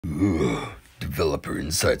Ooh, developer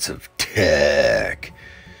insights of tech,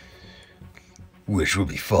 which will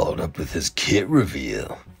be followed up with his kit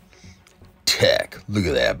reveal. Tech, look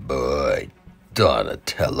at that boy,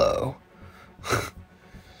 Donatello.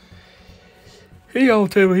 Hey,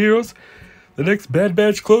 Holotable heroes. The next Bad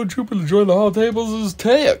Batch clone trooper to join the Holotables is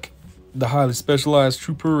Tech. The highly specialized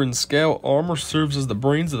trooper in scout armor serves as the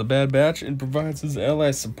brains of the Bad Batch and provides his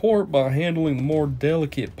allies support by handling the more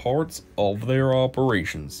delicate parts of their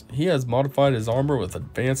operations. He has modified his armor with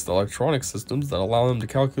advanced electronic systems that allow him to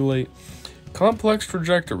calculate complex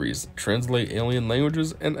trajectories, translate alien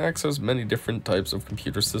languages, and access many different types of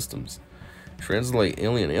computer systems. Translate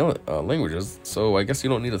alien languages, so I guess you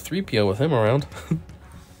don't need a 3PO with him around.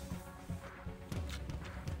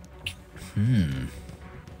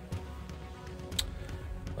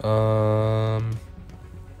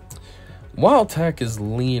 While Tech is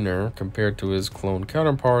leaner compared to his clone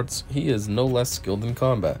counterparts, he is no less skilled in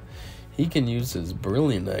combat. He can use his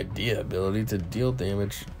brilliant idea ability to deal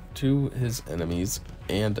damage to his enemies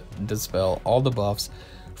and dispel all the buffs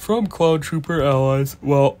from clone trooper allies,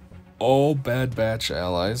 while all Bad Batch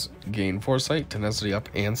allies gain foresight, tenacity up,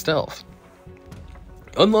 and stealth.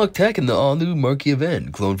 Unlock Tech in the all-new marquee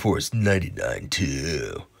event, Clone Force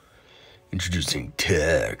 99-2. Introducing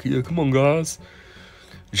Tech. Yeah, come on, guys.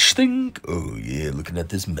 Stink. Oh, yeah, looking at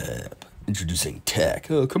this map. Introducing Tech.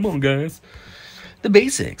 Oh, come on, guys. The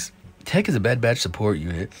basics. Tech is a Bad Batch support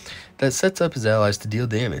unit that sets up his allies to deal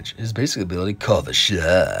damage. His basic ability, Call the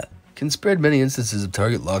Shot, can spread many instances of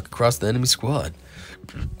target lock across the enemy squad.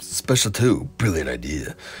 Special 2, brilliant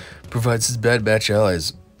idea, provides his Bad Batch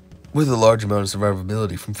allies with a large amount of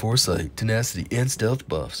survivability from foresight, tenacity, and stealth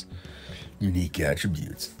buffs. Unique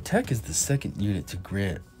attributes. Tech is the second unit to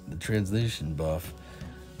grant the translation buff,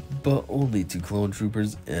 but only to clone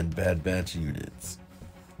troopers and Bad Batch units.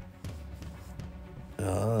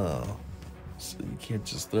 Oh, so you can't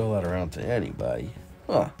just throw that around to anybody.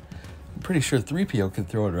 Huh. I'm pretty sure 3PO can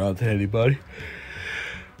throw it around to anybody.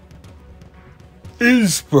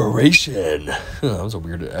 Inspiration. That was a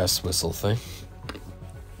weird ass whistle thing.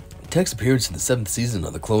 Tech's appearance in the 7th season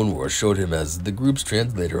of the Clone Wars showed him as the group's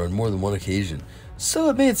translator on more than one occasion, so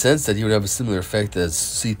it made sense that he would have a similar effect as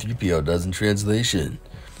C-3PO does in translation.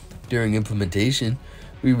 During implementation,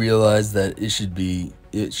 we realized that it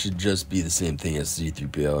should just be the same thing as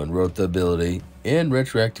C-3PO, and wrote the ability and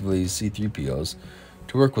retroactively C-3POs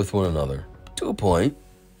to work with one another, to a point.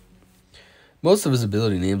 Most of his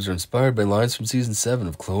ability names are inspired by lines from Season 7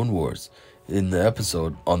 of Clone Wars. In the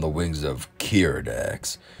episode On the Wings of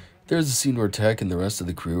Kiradax, there's a scene where Tech and the rest of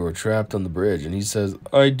the crew are trapped on the bridge, and he says,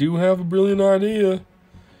 "I do have a brilliant idea."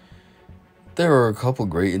 There are a couple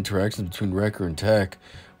great interactions between Wrecker and Tech,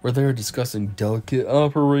 where they are discussing delicate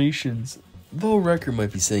operations, though Wrecker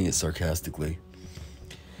might be saying it sarcastically.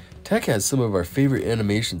 Tech has some of our favorite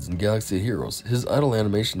animations in Galaxy of Heroes. His idle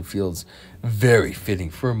animation feels very fitting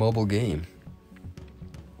for a mobile game.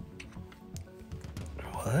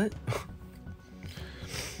 What?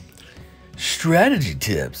 Strategy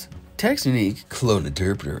tips. Tech's unique Clone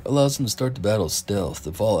Interpreter allows him to start the battle stealth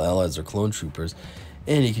if all allies are clone troopers,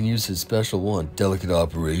 and he can use his special one, Delicate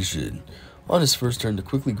Operation, on his first turn to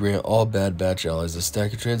quickly grant all Bad Batch allies a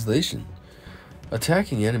stack of translation.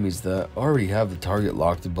 Attacking enemies that already have the target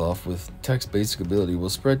lock debuff with Tech's basic ability will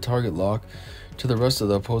spread target lock to the rest of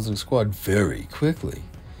the opposing squad very quickly.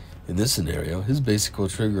 In this scenario, his basic will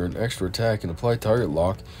trigger an extra attack and apply target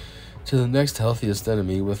lock to the next healthiest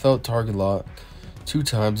enemy without target lock 2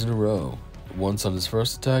 times in a row, once on his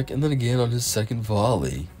first attack and then again on his second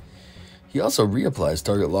volley. He also reapplies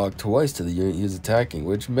target lock twice to the unit he is attacking,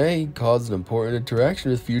 which may cause an important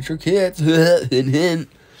interaction with future kits. Hint, hint.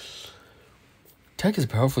 Tech is a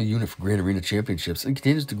powerful unit for Grand Arena Championships and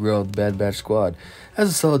continues to grow the Bad Batch squad as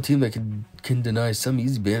a solid team that can deny some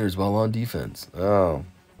easy banners while on defense. Oh.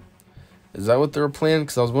 Is that what they were planning?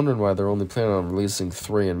 Because I was wondering why they're only planning on releasing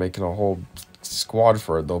 3 and making a whole squad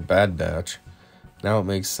for it, though, Bad Batch. Now it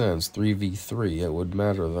makes sense. 3v3, it would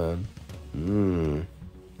matter then.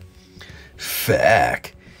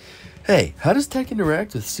 Fact. Hey, how does Tech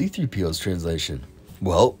interact with C-3PO's translation?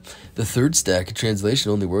 Well, the third stack of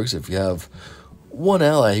translation only works if you have one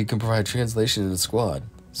ally who can provide translation in the squad.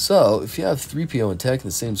 So, if you have 3PO and Tech in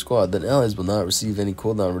the same squad, then allies will not receive any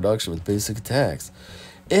cooldown reduction with basic attacks.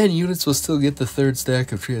 And units will still get the third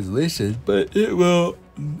stack of translation, but it will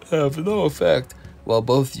have no effect while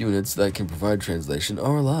both units that can provide translation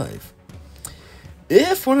are alive.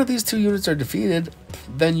 If one of these two units are defeated,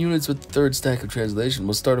 then units with the third stack of translation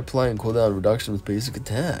will start applying cooldown reduction with basic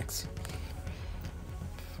attacks.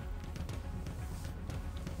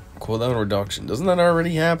 Cooldown reduction. Doesn't that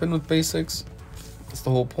already happen with basics? That's the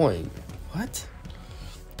whole point. What?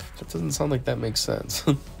 That doesn't sound like that makes sense.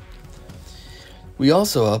 We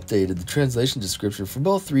also updated the translation description for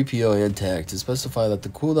both 3PO and TAC to specify that the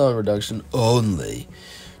cooldown reduction only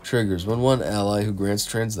triggers when one ally who grants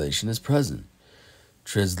translation is present.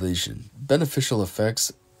 Translation. Beneficial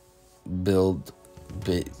effects build...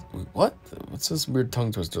 What? What's this weird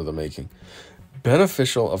tongue twister they're making?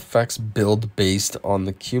 Beneficial effects build based on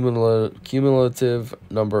the cumulative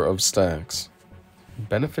number of stacks.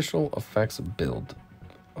 Beneficial effects build.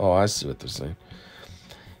 Oh, I see what they're saying.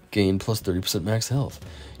 Gain plus 30% max health.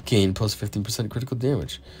 Gain plus 15% critical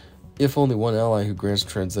damage. If only one ally who grants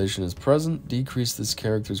translation is present, decrease this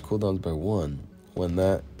character's cooldowns by 1 when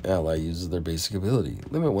that ally uses their basic ability.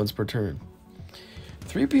 Limit once per turn.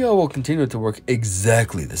 3PO will continue to work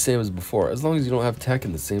exactly the same as before, as long as you don't have tech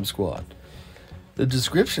in the same squad. The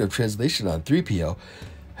description of translation on 3PO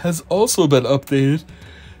has also been updated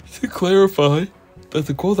to clarify that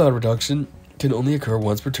the cooldown reduction can only occur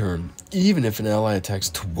once per turn, even if an ally attacks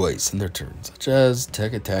twice in their turn, such as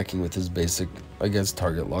Tech attacking with his basic against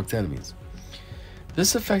target locked enemies.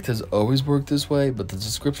 This effect has always worked this way, but the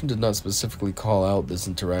description did not specifically call out this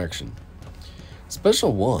interaction.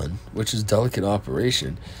 Special 1, which is Delicate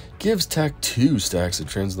Operation, gives Tech 2 stacks of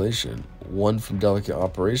translation, 1 from Delicate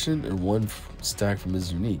Operation and 1 stack from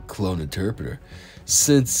his unique Clone Interpreter,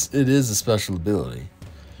 since it is a special ability.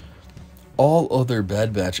 All other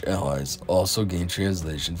Bad Batch allies also gain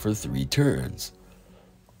translation for 3 turns.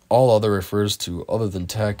 All other refers to other than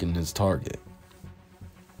Tech and his target.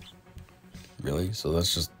 Really? So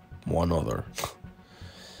that's just one other.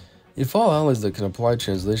 If all allies that can apply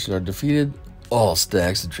translation are defeated, all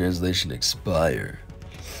stacks of translation expire.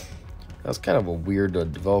 That's kind of a weird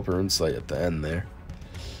developer insight at the end there.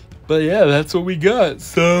 But yeah, that's what we got.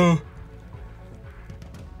 So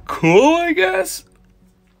cool, I guess.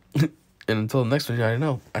 And until the next one, I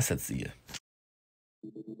know. I said see ya.